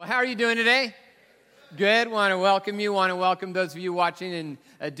How are you doing today? Good. Want to welcome you. Want to welcome those of you watching in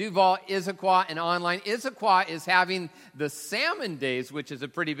Duval, Issaquah, and online. Issaquah is having the Salmon Days, which is a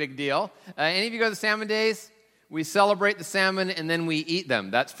pretty big deal. Any of you go to the Salmon Days? We celebrate the salmon and then we eat them.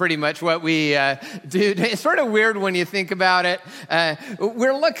 That's pretty much what we do. It's sort of weird when you think about it.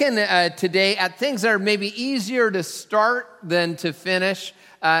 We're looking today at things that are maybe easier to start than to finish.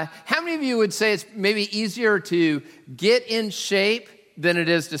 How many of you would say it's maybe easier to get in shape than it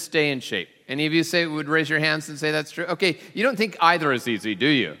is to stay in shape? Any of you would raise your hands and say that's true? Okay, you don't think either is easy, do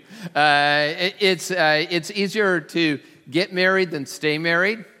you? It's easier to get married than stay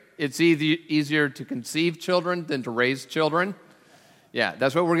married. It's easier to conceive children than to raise children. Yeah,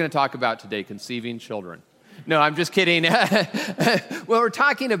 that's what we're going to talk about today, conceiving children. No, I'm just kidding. What we're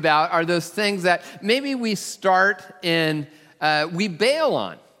talking about are those things that maybe we start and we bail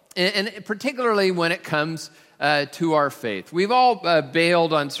on, and particularly when it comes to our faith. We've all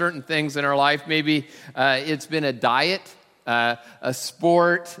bailed on certain things in our life. Maybe it's been a diet, a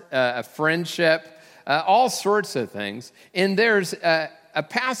sport, a friendship, all sorts of things. And there's a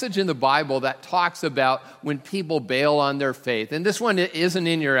passage in the Bible that talks about when people bail on their faith. And this one isn't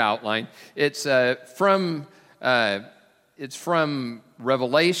in your outline. It's from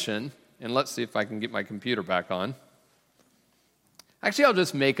Revelation. And let's see if I can get my computer back on. Actually, I'll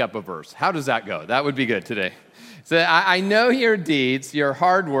just make up a verse. How does that go? That would be good today. So I know your deeds, your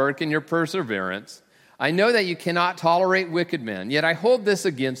hard work, and your perseverance. I know that you cannot tolerate wicked men, yet I hold this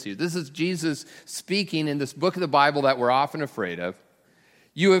against you. This is Jesus speaking in this book of the Bible that we're often afraid of.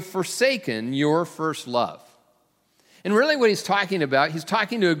 You have forsaken your first love. And really what he's talking about, he's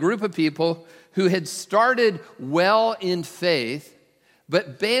talking to a group of people who had started well in faith,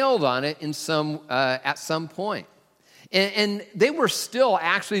 but bailed on it at some point. And they were still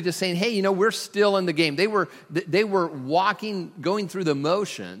actually just saying, hey, we're still in the game. They were going through the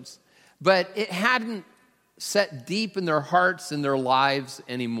motions, but it hadn't set deep in their hearts and their lives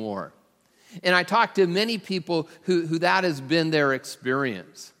anymore. And I talked to many people who that has been their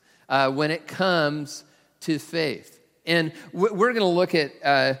experience when it comes to faith. And we're going to look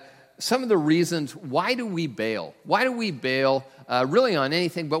at some of the reasons, why do we bail? Why do we bail really on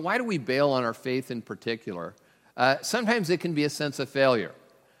anything, but why do we bail on our faith in particular? Sometimes it can be a sense of failure,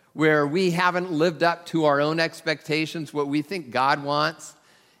 where we haven't lived up to our own expectations, what we think God wants,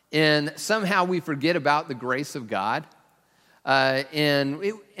 and somehow we forget about the grace of God. And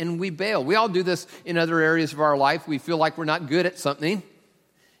we bail. We all do this in other areas of our life. We feel like we're not good at something,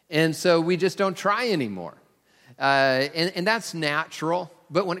 and so we just don't try anymore. And that's natural,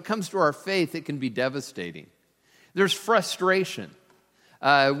 but when it comes to our faith, it can be devastating. There's frustration.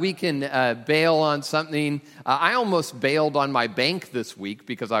 We can bail on something. I almost bailed on my bank this week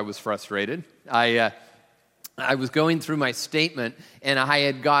because I was frustrated. I was going through my statement, and I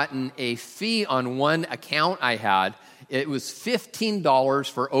had gotten a fee on one account I had. It was $15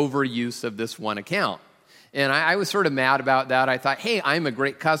 for overuse of this one account. And I was sort of mad about that. I thought, hey, I'm a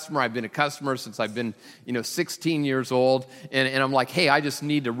great customer. I've been a customer since I've been, 16 years old. And I'm like, hey, I just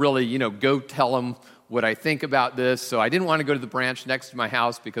need to really, go tell them what I think about this. So I didn't want to go to the branch next to my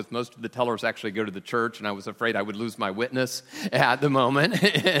house because most of the tellers actually go to the church, and I was afraid I would lose my witness at the moment.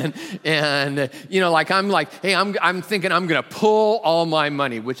 and I'm like, hey, I'm thinking I'm going to pull all my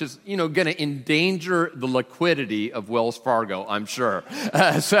money, which is, going to endanger the liquidity of Wells Fargo, I'm sure.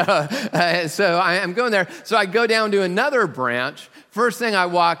 So I'm going there. So I go down to another branch. First thing I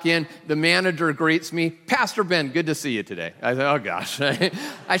walk in, the manager greets me, Pastor Ben, good to see you today. I said, oh gosh,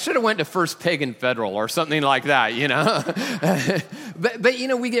 I should have went to First Pagan Federal or something like that, But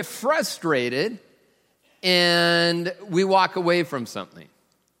we get frustrated and we walk away from something.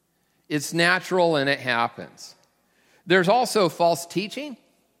 It's natural and it happens. There's also false teaching.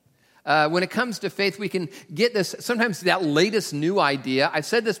 When it comes to faith, we can get this, sometimes that latest new idea. I've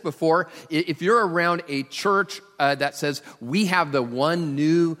said this before, if you're around a church that says, we have the one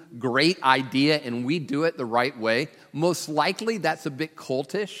new great idea and we do it the right way, most likely that's a bit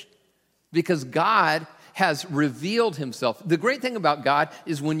cultish because God has revealed himself. The great thing about God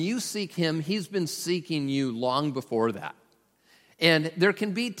is when you seek him, he's been seeking you long before that. And there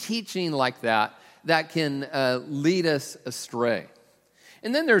can be teaching like that can lead us astray.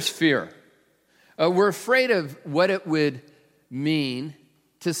 And then there's fear. We're afraid of what it would mean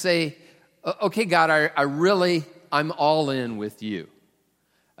to say, okay, God, I'm all in with you.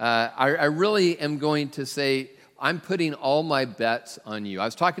 I really am going to say, I'm putting all my bets on you. I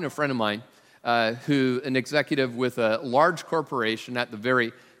was talking to a friend of mine an executive with a large corporation at the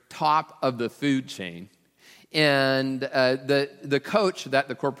very top of the food chain. And the coach that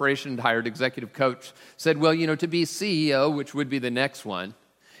the corporation hired, executive coach, said, well, to be CEO, which would be the next one,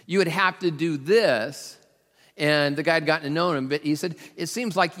 You would have to do this. And the guy had gotten to know him, but he said, it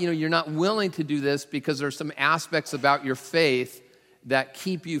seems like, you're not willing to do this because there's some aspects about your faith that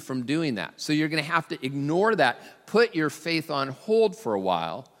keep you from doing that. So you're going to have to ignore that, put your faith on hold for a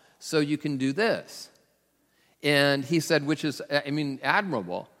while so you can do this. And he said, which is,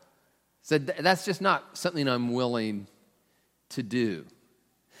 admirable. Said, that's just not something I'm willing to do.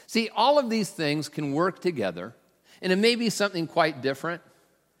 See, all of these things can work together, and it may be something quite different.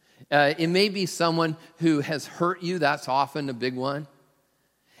 It may be someone who has hurt you. That's often a big one.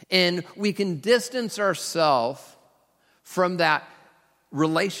 And we can distance ourselves from that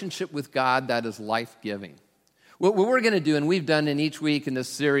relationship with God that is life-giving. What we're going to do, and we've done in each week in this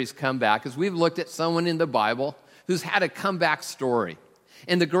series, Comeback, is we've looked at someone in the Bible who's had a comeback story.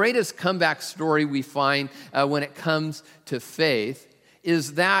 And the greatest comeback story we find when it comes to faith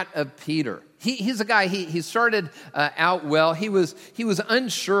is that of Peter. He's a guy, he started out well. He was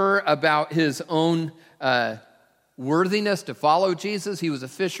unsure about his own worthiness to follow Jesus. He was a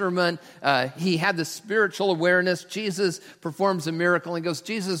fisherman. He had the spiritual awareness. Jesus performs a miracle and goes,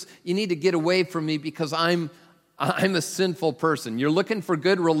 Jesus, you need to get away from me because I'm a sinful person. You're looking for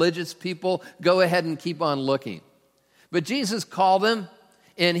good religious people. Go ahead and keep on looking. But Jesus called him,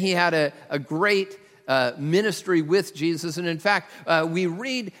 and he had a great ministry with Jesus. And in fact, we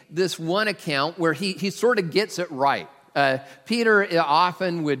read this one account where he sort of gets it right. Peter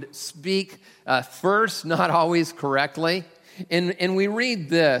often would speak first, not always correctly. And we read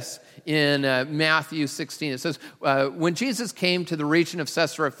this in Matthew 16. It says, when Jesus came to the region of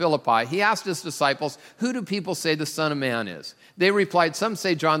Caesarea Philippi, he asked his disciples, who do people say the Son of Man is? They replied, some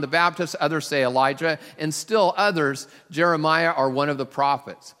say John the Baptist, others say Elijah, and still others, Jeremiah or one of the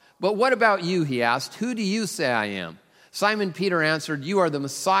prophets. But what about you, he asked, who do you say I am? Simon Peter answered, you are the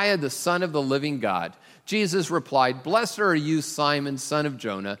Messiah, the Son of the living God. Jesus replied, blessed are you, Simon, son of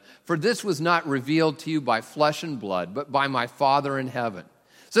Jonah, for this was not revealed to you by flesh and blood, but by my Father in heaven.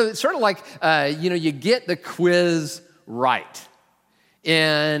 So it's sort of like, you get the quiz right.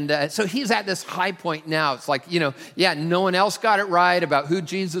 And so he's at this high point now. It's like, no one else got it right about who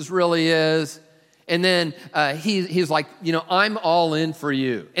Jesus really is. And then he's like, I'm all in for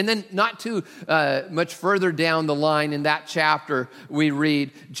you. And then not too much further down the line in that chapter, we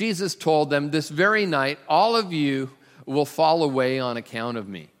read, Jesus told them, this very night, all of you will fall away on account of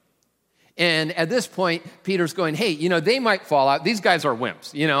me. And at this point, Peter's going, hey, they might fall out. These guys are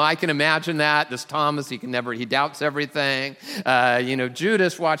wimps. I can imagine that. This Thomas, he doubts everything.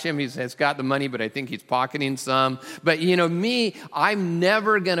 Judas, watch him. He's got the money, but I think he's pocketing some. But, me, I'm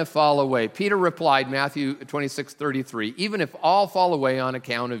never going to fall away. Peter replied, Matthew 26:33, even if all fall away on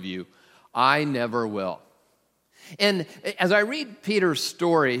account of you, I never will. And as I read Peter's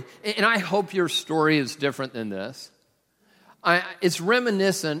story, and I hope your story is different than this, it's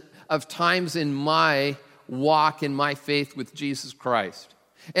reminiscent of times in my walk, in my faith with Jesus Christ.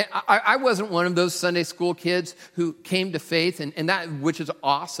 I wasn't one of those Sunday school kids who came to faith, and that, which is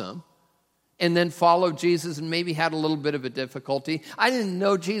awesome, and then followed Jesus and maybe had a little bit of a difficulty. I didn't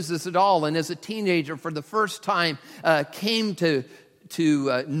know Jesus at all, and as a teenager, for the first time, came to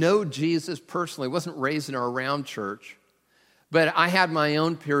know Jesus personally. I wasn't raised in or around church, but I had my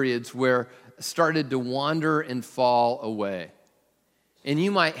own periods where I started to wander and fall away. And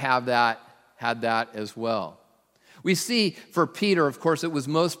you might had that as well. We see for Peter, of course, it was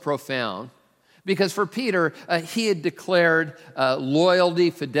most profound because for Peter, he had declared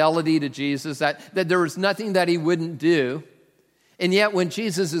loyalty, fidelity to Jesus, that there was nothing that he wouldn't do. And yet when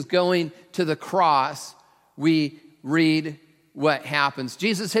Jesus is going to the cross, we read what happens.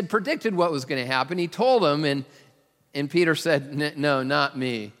 Jesus had predicted what was going to happen. He told him, and Peter said, no, not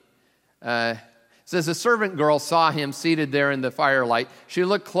me. Says a servant girl saw him seated there in the firelight. She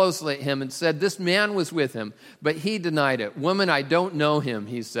looked closely at him and said, this man was with him, but he denied it. Woman, I don't know him,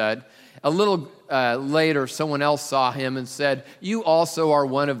 he said. A little later, someone else saw him and said, you also are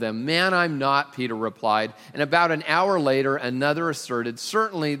one of them. Man, I'm not, Peter replied. And about an hour later, another asserted,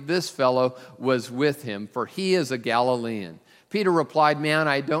 certainly this fellow was with him, for he is a Galilean. Peter replied, man,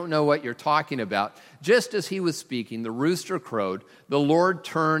 I don't know what you're talking about. Just as he was speaking, the rooster crowed. The Lord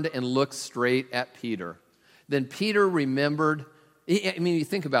turned and looked straight at Peter. Then Peter remembered. You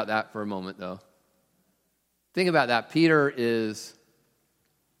think about that for a moment, though. Think about that. Peter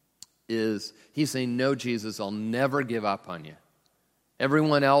he's saying, no, Jesus, I'll never give up on you.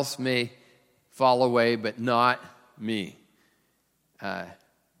 Everyone else may fall away, but not me.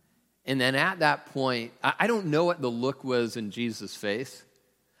 And then at that point, I don't know what the look was in Jesus' face.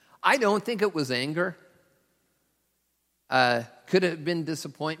 I don't think it was anger. Could it have been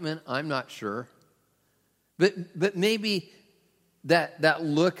disappointment? I'm not sure. But maybe that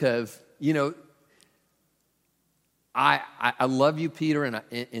look of, I love you, Peter,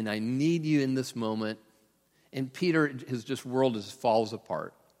 and I need you in this moment. And Peter, his world just falls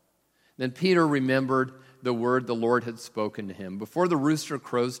apart. Then Peter remembered the word the Lord had spoken to him. Before the rooster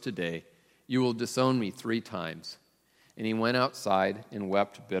crows today, you will disown me 3 times. And he went outside and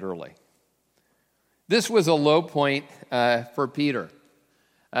wept bitterly. This was a low point for Peter.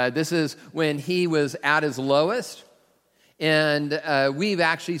 This is when he was at his lowest. And we've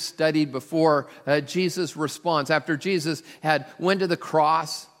actually studied before Jesus' response. After Jesus had went to the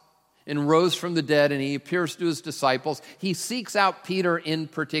cross and rose from the dead and he appears to his disciples, he seeks out Peter in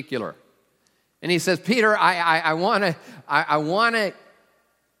particular. And he says, Peter, I want to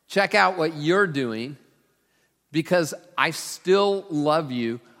check out what you're doing because I still love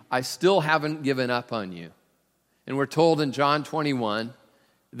you. I still haven't given up on you. And we're told in John 21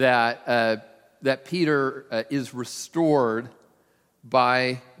 that Peter is restored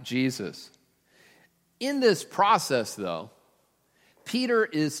by Jesus. In this process, though, Peter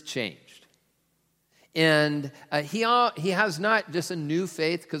is changed. And he has not just a new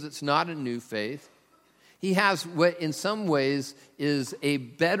faith, because it's not a new faith. He has what in some ways is a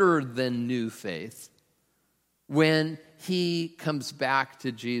better than new faith when he comes back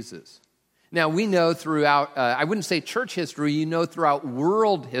to Jesus. Now, we know throughout, I wouldn't say church history, throughout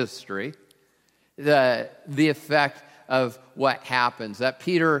world history, the effect of what happens. That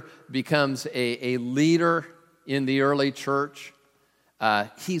Peter becomes a leader in the early church.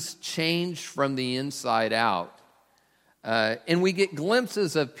 He's changed from the inside out. And we get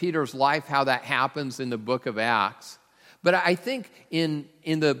glimpses of Peter's life, how that happens in the book of Acts. But I think in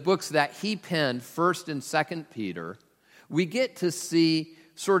the books that he penned, 1st and 2nd Peter, we get to see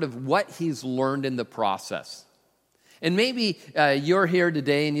sort of what he's learned in the process. And maybe you're here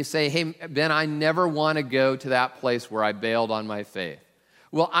today and you say, hey, Ben, I never want to go to that place where I bailed on my faith.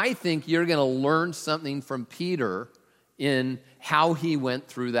 Well, I think you're going to learn something from Peter in how he went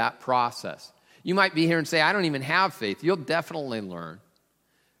through that process. You might be here and say, I don't even have faith. You'll definitely learn.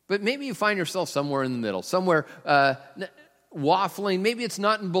 But maybe you find yourself somewhere in the middle, somewhere waffling. Maybe it's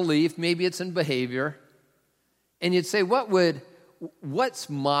not in belief. Maybe it's in behavior. And you'd say, what's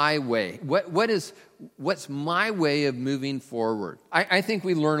my way? What's my way of moving forward? I think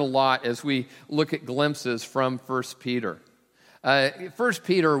we learn a lot as we look at glimpses from 1 Peter. 1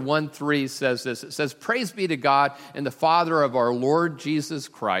 Peter 1:3 says this. It says, praise be to God and the Father of our Lord Jesus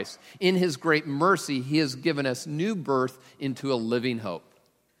Christ. In his great mercy, he has given us new birth into a living hope.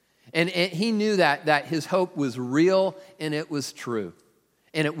 And he knew that his hope was real and it was true.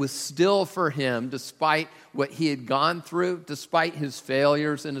 And it was still for him, despite what he had gone through, despite his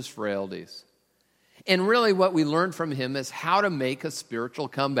failures and his frailties. And really what we learned from him is how to make a spiritual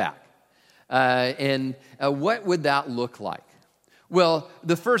comeback. And what would that look like? Well,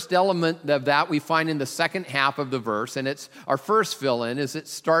 the first element of that we find in the second half of the verse, and it's our first fill-in, is it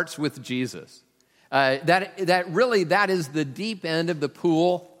starts with Jesus. That is the deep end of the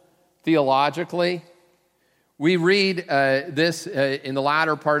pool theologically. We read this in the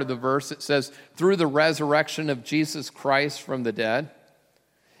latter part of the verse. It says, through the resurrection of Jesus Christ from the dead.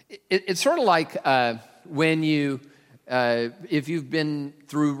 It's sort of like when if you've been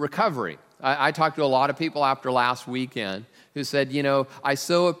through recovery. I talked to a lot of people after last weekend who said, I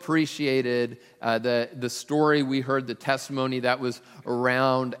so appreciated the story we heard, the testimony that was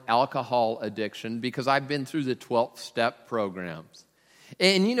around alcohol addiction, because I've been through the 12-step programs.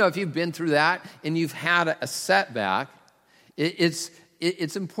 And if you've been through that and you've had a setback,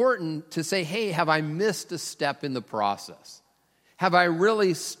 it's important to say, hey, have I missed a step in the process? Have I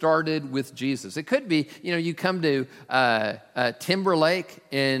really started with Jesus? It could be, you come to Timberlake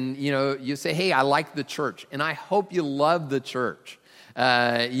and, you say, hey, I like the church. And I hope you love the church.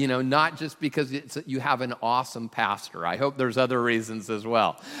 Not just because you have an awesome pastor. I hope there's other reasons as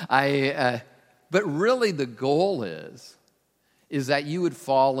well. But really the goal is that you would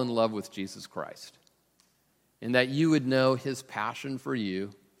fall in love with Jesus Christ. And that you would know his passion for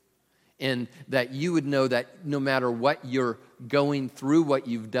you. And that you would know that no matter what you're going through, what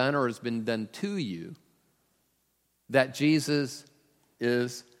you've done or has been done to you, that Jesus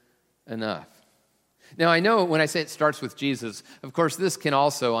is enough. Now, I know when I say it starts with Jesus, of course, this can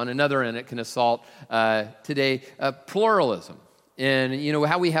also, on another end, it can assault today pluralism. And,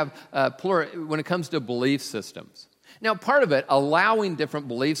 how we have when it comes to belief systems. Now, part of it, allowing different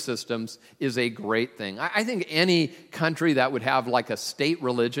belief systems is a great thing. I think any country that would have like a state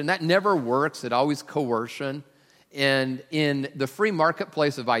religion, that never works. It always coercion. And in the free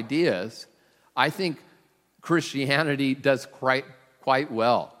marketplace of ideas, I think Christianity does quite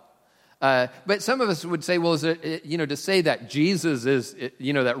well. But some of us would say, well, is it, to say that Jesus is,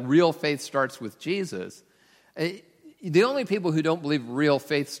 that real faith starts with Jesus, the only people who don't believe real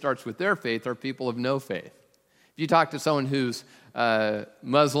faith starts with their faith are people of no faith. If you talk to someone who's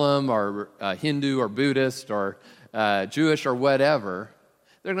Muslim or Hindu or Buddhist or Jewish or whatever,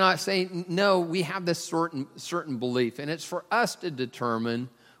 they're not saying, no, we have this certain belief, and it's for us to determine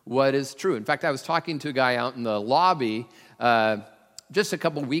what is true. In fact, I was talking to a guy out in the lobby just a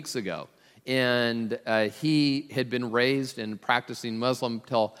couple weeks ago, and he had been raised and practicing Muslim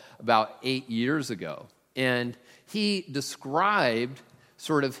till about 8 years ago, and he described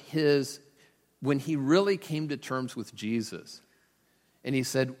sort of when he really came to terms with Jesus, and he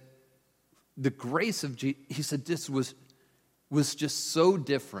said, the grace of Jesus, he said, this was just so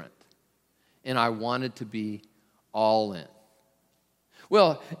different, and I wanted to be all in.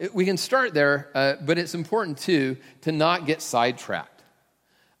 Well, we can start there, but it's important, too, to not get sidetracked.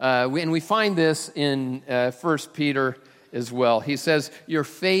 And we find this in 1 Peter as well. He says, your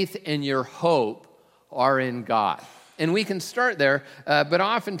faith and your hope are in God. And we can start there, but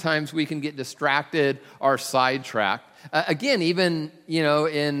oftentimes we can get distracted or sidetracked. Again, even,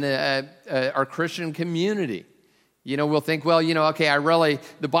 in our Christian community. We'll think, well, okay,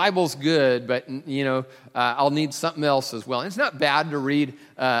 the Bible's good, but, I'll need something else as well. And it's not bad to read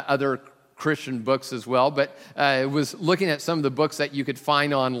other Christian books as well, but I was looking at some of the books that you could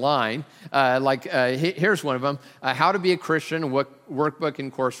find online. Here's one of them, How to Be a Christian, Workbook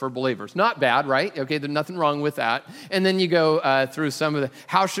and Course for Believers. Not bad, right? Okay, there's nothing wrong with that. And then you go through some of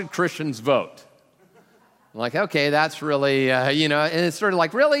How Should Christians Vote? Like, okay, that's really, and it's sort of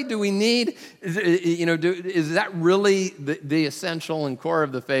like, really, do we need, is that really the essential and core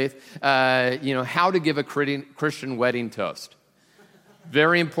of the faith? How to give a Christian wedding toast.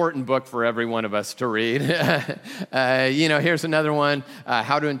 Very important book for every one of us to read. Here's another one,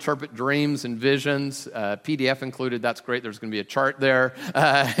 How to Interpret Dreams and Visions, PDF included, that's great, there's going to be a chart there.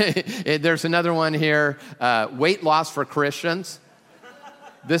 There's another one here, Weight Loss for Christians.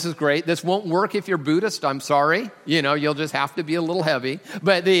 This is great. This won't work if you're Buddhist. I'm sorry. You'll just have to be a little heavy.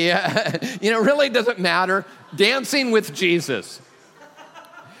 But really doesn't matter. Dancing with Jesus,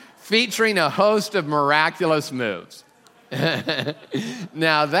 featuring a host of miraculous moves.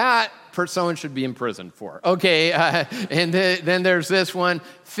 Now that someone should be in prison for. Okay, and then there's this one,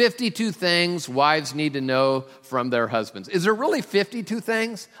 52 things wives need to know from their husbands. Is there really 52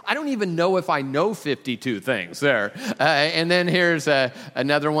 things? I don't even know if I know 52 things there. And then here's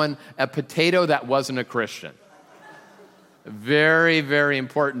another one, A Potato That Wasn't a Christian. Very, very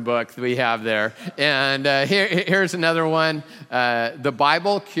important book that we have there. And here's another one, The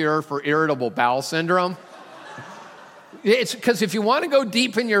Bible Cure for Irritable Bowel Syndrome. It's because if you want to go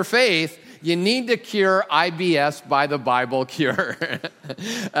deep in your faith, you need to cure IBS by the Bible Cure.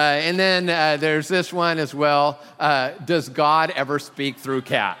 And then there's this one as well. Does God ever speak through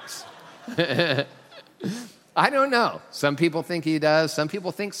cats? I don't know. Some people think he does. Some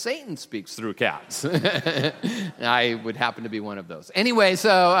people think Satan speaks through cats. I would happen to be one of those. Anyway,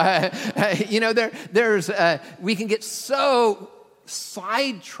 so, we can get so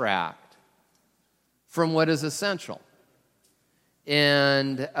sidetracked from what is essential.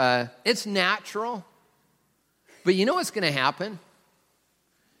 And it's natural. But you know what's going to happen?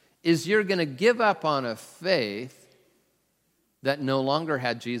 Is you're going to give up on a faith that no longer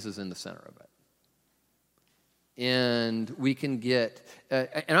had Jesus in the center of it. And we can get, and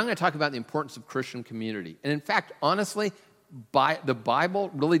I'm going to talk about the importance of Christian community. And in fact, honestly, the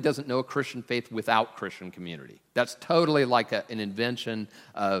Bible really doesn't know a Christian faith without Christian community. That's totally like an invention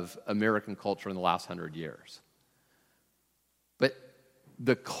of American culture in the last 100 years. But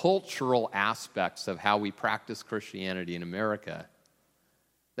the cultural aspects of how we practice Christianity in America,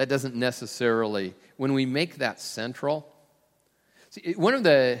 that doesn't necessarily, when we make that central, see, one of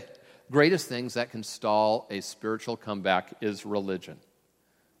the greatest things that can stall a spiritual comeback is religion.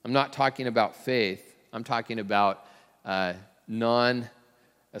 I'm not talking about faith, I'm talking about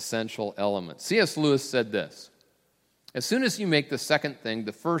non-essential elements. C.S. Lewis said this, as soon as you make the second thing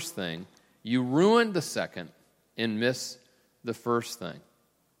the first thing, you ruin the second and miss the first thing.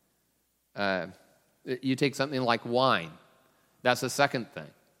 You take something like wine. That's the second thing.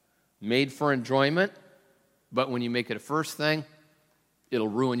 Made for enjoyment, but when you make it a first thing, it'll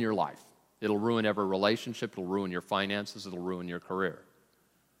ruin your life. It'll ruin every relationship. It'll ruin your finances. It'll ruin your career.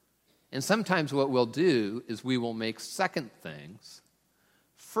 And sometimes what we'll do is we will make second things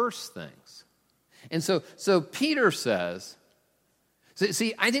first things. And so Peter says,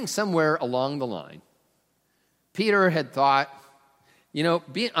 see, I think somewhere along the line, Peter had thought,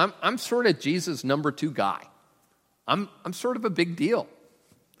 I'm sort of Jesus' number 2 guy. I'm sort of a big deal.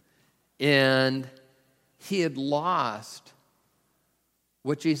 And he had lost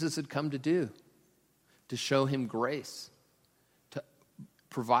what Jesus had come to do, to show him grace, to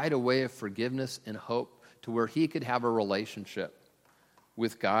provide a way of forgiveness and hope to where he could have a relationship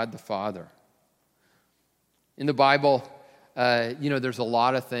with God the Father. In the Bible, there's a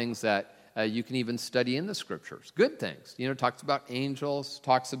lot of things that you can even study in the Scriptures. Good things. It talks about angels,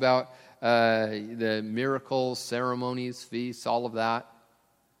 talks about the miracles, ceremonies, feasts, all of that.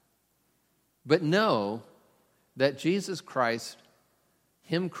 But know that Jesus Christ,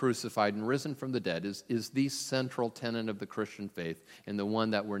 him crucified and risen from the dead, is the central tenet of the Christian faith and the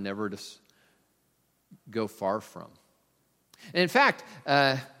one that we're never to go far from. And in fact,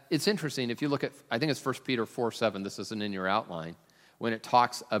 it's interesting. If you look at, I think it's 1 Peter 4:7, this isn't in your outline, when it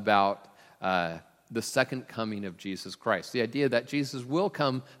talks about the second coming of Jesus Christ. The idea that Jesus will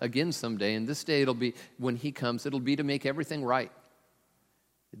come again someday, and this day it'll be, when he comes, it'll be to make everything right.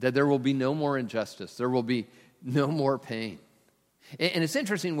 That there will be no more injustice. There will be no more pain. And it's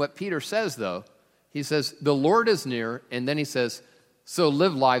interesting what Peter says, though. He says, the Lord is near, and then he says, so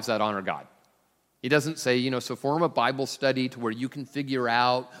live lives that honor God. He doesn't say, so form a Bible study to where you can figure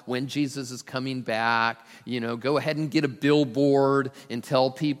out when Jesus is coming back. Go ahead and get a billboard and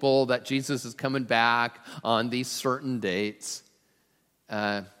tell people that Jesus is coming back on these certain dates.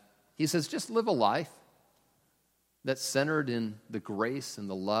 He says, just live a life that's centered in the grace and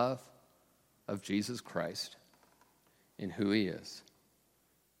the love of Jesus Christ and who he is.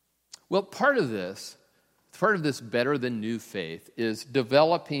 Well, part of this better than new faith is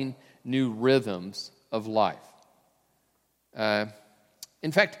developing new rhythms of life.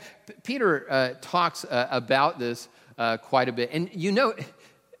 In fact, Peter talks about this quite a bit. And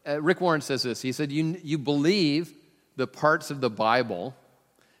Rick Warren says this. He said, you believe the parts of the Bible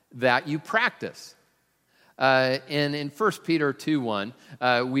that you practice. And in 1 Peter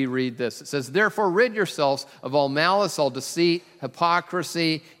 2:1, we read this. It says, therefore rid yourselves of all malice, all deceit,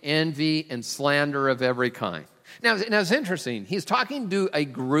 hypocrisy, envy, and slander of every kind. Now it's interesting. He's talking to a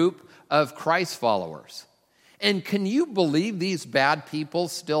group of Christ followers. And can you believe these bad people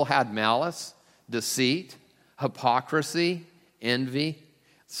still had malice, deceit, hypocrisy, envy,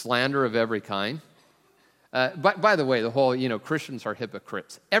 slander of every kind? By the way, the whole, Christians are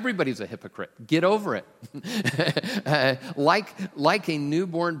hypocrites. Everybody's a hypocrite. Get over it. Like a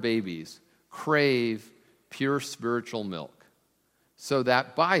newborn babies crave pure spiritual milk, so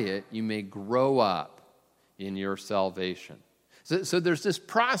that by it you may grow up in your salvation. So there's this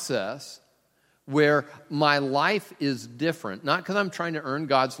process where my life is different, not because I'm trying to earn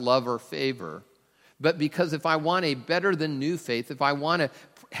God's love or favor, but because if I want a better than new faith, if I want to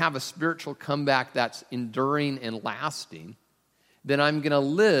have a spiritual comeback that's enduring and lasting, then I'm going to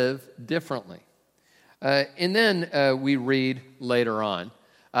live differently. And then we read later on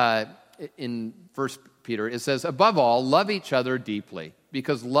in 1 Peter, it says, above all, love each other deeply,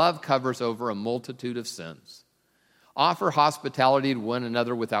 because love covers over a multitude of sins. Offer hospitality to one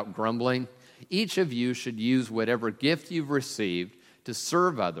another without grumbling. Each of you should use whatever gift you've received to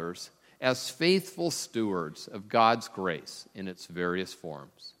serve others as faithful stewards of God's grace in its various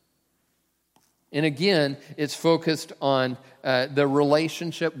forms. And again, it's focused on the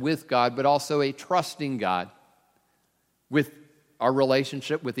relationship with God, but also a trusting God with our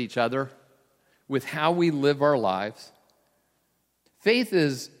relationship with each other, with how we live our lives. Faith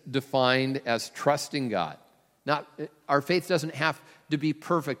is defined as trusting God. Our faith doesn't have to be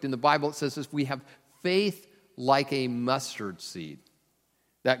perfect. In the Bible, it says this, we have faith like a mustard seed,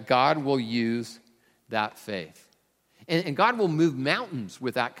 that God will use that faith. And God will move mountains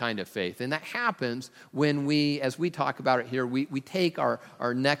with that kind of faith. And that happens when we, as we talk about it here, we take our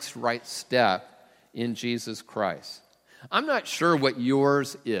next right step in Jesus Christ. I'm not sure what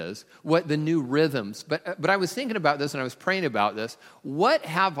yours is, what the new rhythms, but I was thinking about this and I was praying about this. What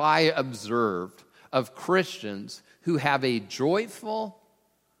have I observed of Christians who have a joyful,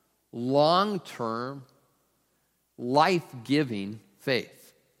 long-term, life-giving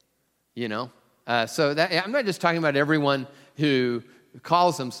faith? So that, I'm not just talking about everyone who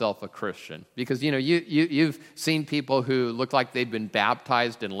calls himself a Christian, because you've seen people who look like they've been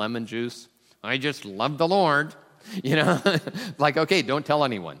baptized in lemon juice. I just love the Lord, like, okay, don't tell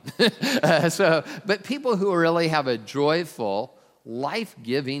anyone. But people who really have a joyful,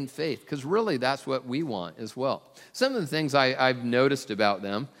 life-giving faith, because really that's what we want as well. Some of the things I've noticed about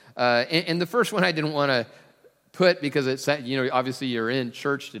them, and the first one I didn't want to put because it's, obviously you're in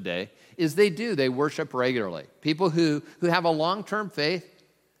church today, is they worship regularly. People who have a long-term faith,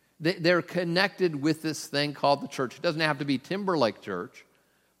 they're connected with this thing called the church. It doesn't have to be Timberlake Church,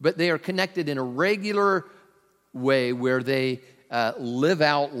 but they are connected in a regular way where they live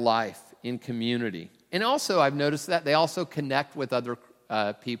out life in community. And also, I've noticed that they also connect with other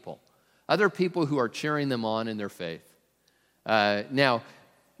people who are cheering them on in their faith. Now,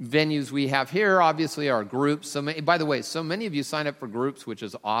 venues we have here, obviously, are groups. By the way, so many of you sign up for groups, which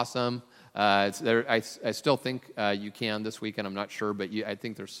is awesome. I still think you can this weekend. I'm not sure, but I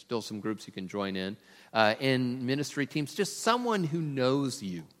think there's still some groups you can join in. In ministry teams, just someone who knows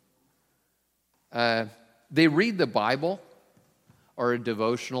you. They read the Bible or a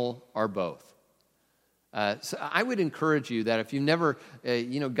devotional or both. So I would encourage you that if you've never,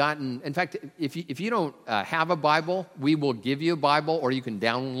 gotten, in fact, if you don't have a Bible, we will give you a Bible, or you can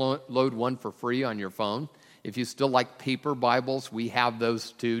download one for free on your phone. If you still like paper Bibles, we have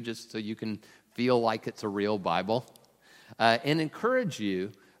those too, just so you can feel like it's a real Bible. And encourage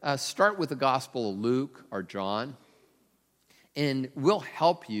you, start with the Gospel of Luke or John, and we'll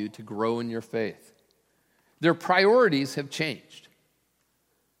help you to grow in your faith. Their priorities have changed.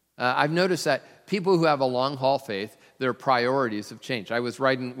 I've noticed that people who have a long-haul faith, their priorities have changed. I was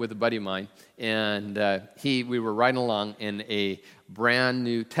riding with a buddy of mine, and we were riding along, and a brand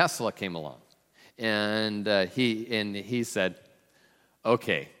new Tesla came along. And he said,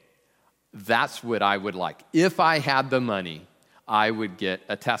 okay, that's what I would like. If I had the money, I would get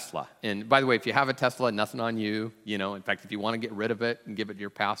a Tesla. And by the way, if you have a Tesla, nothing on you. In fact, if you want to get rid of it and give it to your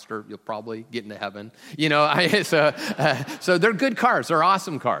pastor, you'll probably get into heaven. So they're good cars. They're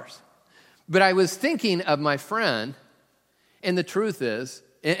awesome cars. But I was thinking of my friend, and the truth is,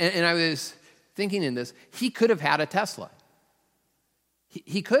 and I was thinking in this, he could have had a Tesla.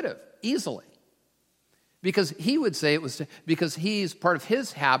 He could have, easily. Because he would say it was because part of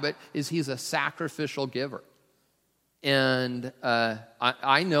his habit is he's a sacrificial giver. And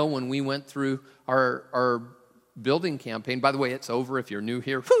I know when we went through our building campaign, by the way, it's over if you're new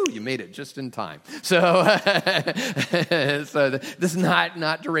here. Whew, you made it just in time. So, so this is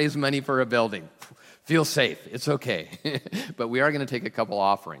not to raise money for a building. Feel safe. It's okay. But we are going to take a couple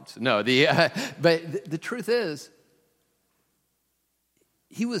offerings. No, but the truth is,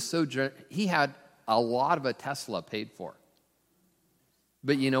 he had a lot of a Tesla paid for.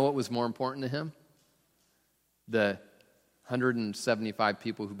 But you know what was more important to him? The 175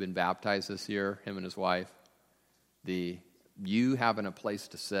 people who've been baptized this year, him and his wife, you having a place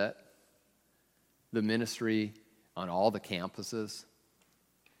to sit, the ministry on all the campuses.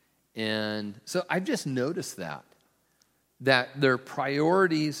 And so I've just noticed that their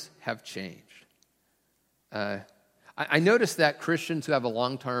priorities have changed. I noticed that Christians who have a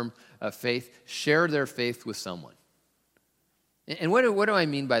long-term faith share their faith with someone. And what do I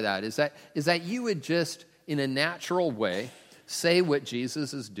mean by that? Is that you would just, in a natural way, say what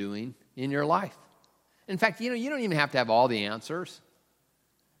Jesus is doing in your life. In fact, you don't even have to have all the answers.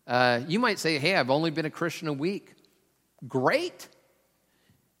 You might say, hey, I've only been a Christian a week. Great.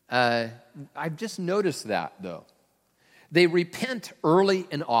 I've just noticed that, though. They repent early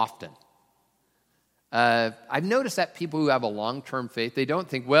and often. I've noticed that people who have a long-term faith, they don't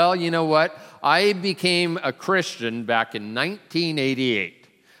think, well, you know what? I became a Christian back in 1988.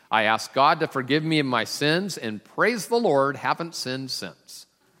 I asked God to forgive me of my sins, and praise the Lord, haven't sinned since.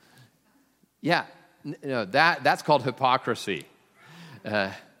 Yeah, no, that's called hypocrisy.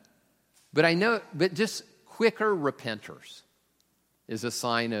 But just quicker repenters is a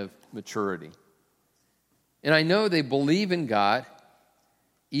sign of maturity. And I know they believe in God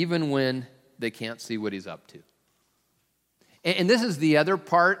even when they can't see what he's up to. And this is the other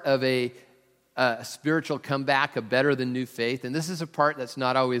part of a spiritual comeback, a better than new faith. And this is a part that's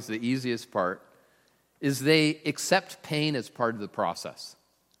not always the easiest part, is they accept pain as part of the process.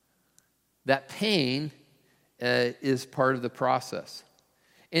 That pain is part of the process.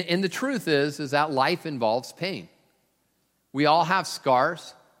 And the truth is that life involves pain. We all have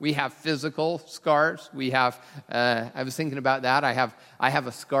scars. We have physical scars. We have, I was thinking about that. I have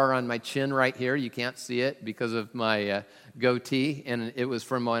a scar on my chin right here. You can't see it because of my goatee. And it was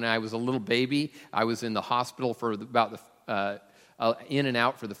from when I was a little baby. I was in the hospital for about in and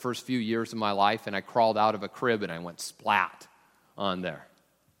out for the first few years of my life. And I crawled out of a crib and I went splat on there.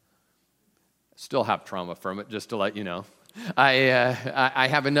 Still have trauma from it, just to let you know. I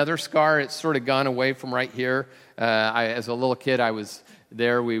have another scar. It's sort of gone away from right here. As a little kid, I was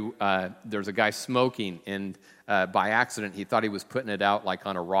there. There's a guy smoking, and by accident, he thought he was putting it out like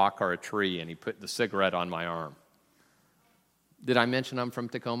on a rock or a tree, and he put the cigarette on my arm. Did I mention I'm from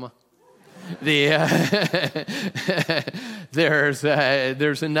Tacoma? There's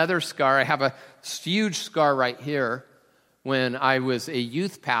another scar. I have a huge scar right here. When I was a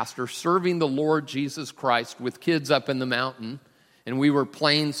youth pastor serving the Lord Jesus Christ with kids up in the mountain, and we were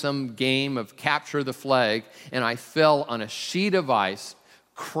playing some game of capture the flag, and I fell on a sheet of ice,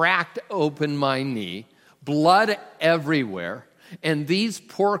 cracked open my knee, blood everywhere, and these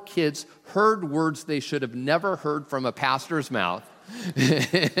poor kids heard words they should have never heard from a pastor's mouth.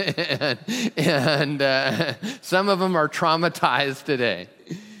 and some of them are traumatized today.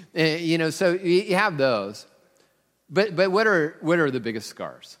 So you have those. But what are the biggest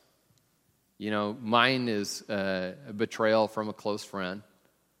scars? Mine is a betrayal from a close friend,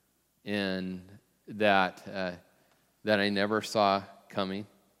 and that I never saw coming.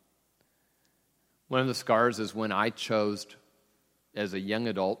 One of the scars is when I chose, as a young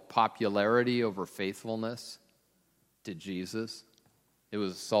adult, popularity over faithfulness to Jesus. It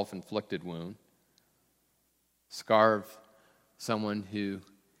was a self-inflicted wound. Scar of someone who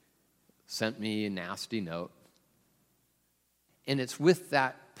sent me a nasty note. And it's with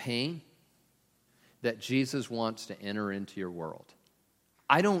that pain that Jesus wants to enter into your world.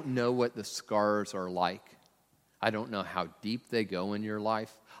 I don't know what the scars are like. I don't know how deep they go in your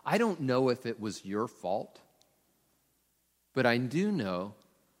life. I don't know if it was your fault. But I do know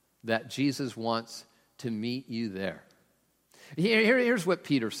that Jesus wants to meet you there. Here's what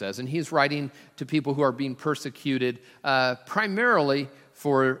Peter says, and he's writing to people who are being persecuted primarily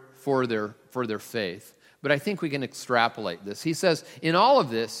for their faith. But I think we can extrapolate this. He says, in all of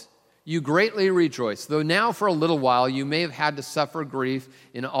this, you greatly rejoice, though now for a little while you may have had to suffer grief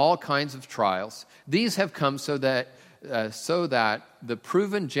in all kinds of trials. These have come so that the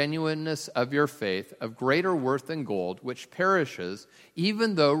proven genuineness of your faith, of greater worth than gold, which perishes,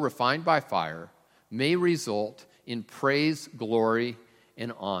 even though refined by fire, may result in praise, glory,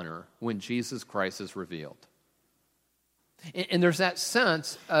 and honor when Jesus Christ is revealed. And there's that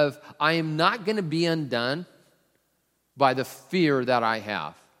sense of, I am not going to be undone by the fear that I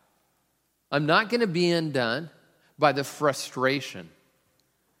have. I'm not going to be undone by the frustration.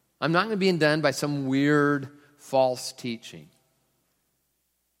 I'm not going to be undone by some weird false teaching.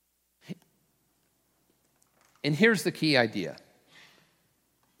 And here's the key idea,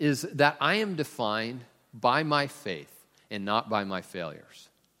 is that I am defined by my faith and not by my failures.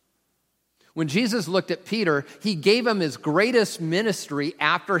 When Jesus looked at Peter, he gave him his greatest ministry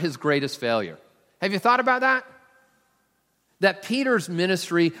after his greatest failure. Have you thought about that? That Peter's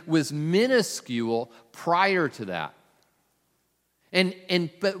ministry was minuscule prior to that.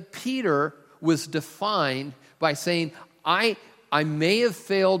 But Peter was defined by saying, I may have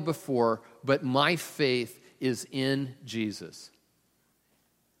failed before, but my faith is in Jesus.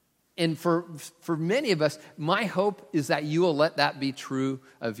 And for many of us, my hope is that you will let that be true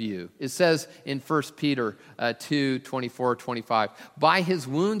of you. It says in 1 Peter 2, 24, 25, by his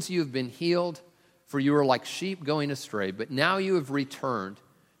wounds you have been healed, for you were like sheep going astray, but now you have returned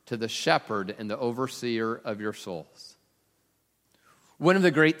to the shepherd and the overseer of your souls. One of the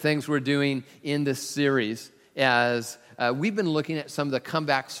great things we're doing in this series is we've been looking at some of the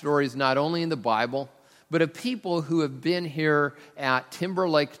comeback stories, not only in the Bible, but of people who have been here at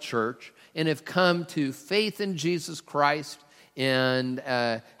Timberlake Church and have come to faith in Jesus Christ and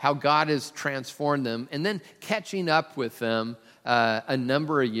how God has transformed them, and then catching up with them a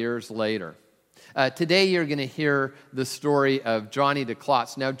number of years later. Today you're going to hear the story of Johnny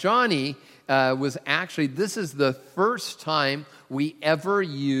DeClotz. Now Johnny this is the first time we ever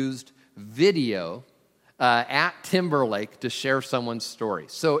used video at Timberlake to share someone's story.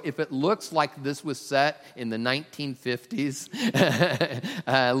 So if it looks like this was set in the 1950s,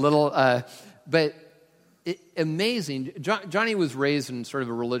 amazing. Johnny was raised in sort of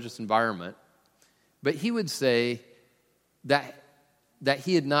a religious environment, but he would say that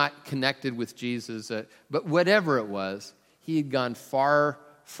he had not connected with Jesus, but whatever it was, he had gone far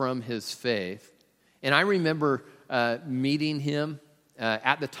from his faith. And I remember meeting him.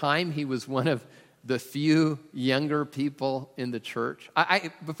 At the time, he was one of the few younger people in the church.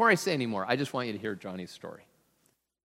 Before I say any more, I just want you to hear Johnny's story.